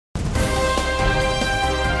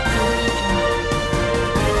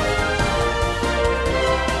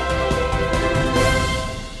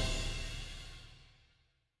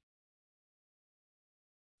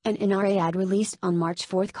An NRA ad released on March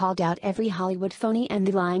 4 called out every Hollywood phony and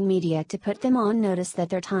the lying media to put them on notice that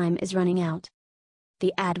their time is running out.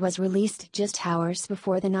 The ad was released just hours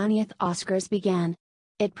before the 90th Oscars began.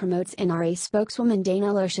 It promotes NRA spokeswoman Dana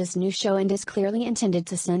Loesch's new show and is clearly intended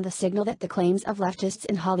to send the signal that the claims of leftists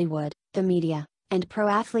in Hollywood, the media, and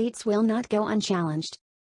pro-athletes will not go unchallenged.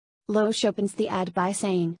 Loesch opens the ad by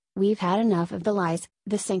saying, "We've had enough of the lies,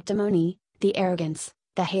 the sanctimony, the arrogance,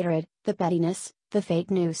 the hatred, the pettiness, the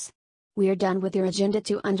fake news. We're done with your agenda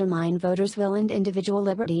to undermine voters' will and individual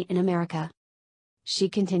liberty in America." She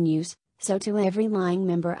continues, "So to every lying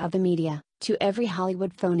member of the media, to every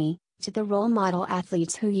Hollywood phony, to the role model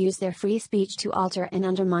athletes who use their free speech to alter and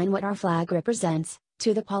undermine what our flag represents,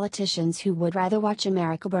 to the politicians who would rather watch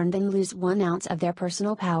America burn than lose 1 ounce of their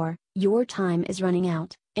personal power, your time is running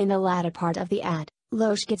out." In the latter part of the ad,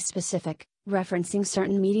 Loesch gets specific, referencing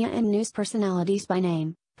certain media and news personalities by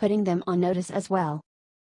name, putting them on notice as well.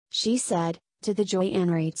 She said, "To the Joy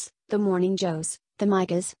Enrights, the Morning Joes, the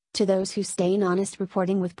Micahs, to those who stain honest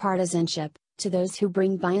reporting with partisanship, to those who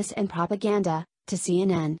bring bias and propaganda, to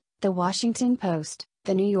CNN, The Washington Post,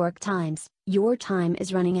 The New York Times, your time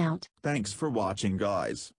is running out." Thanks for watching,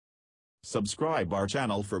 guys. Subscribe our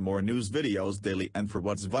channel for more news videos daily and for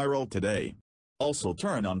what's viral today. Also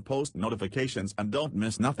turn on post notifications and don't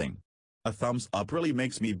miss nothing. A thumbs up really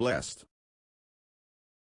makes me blessed.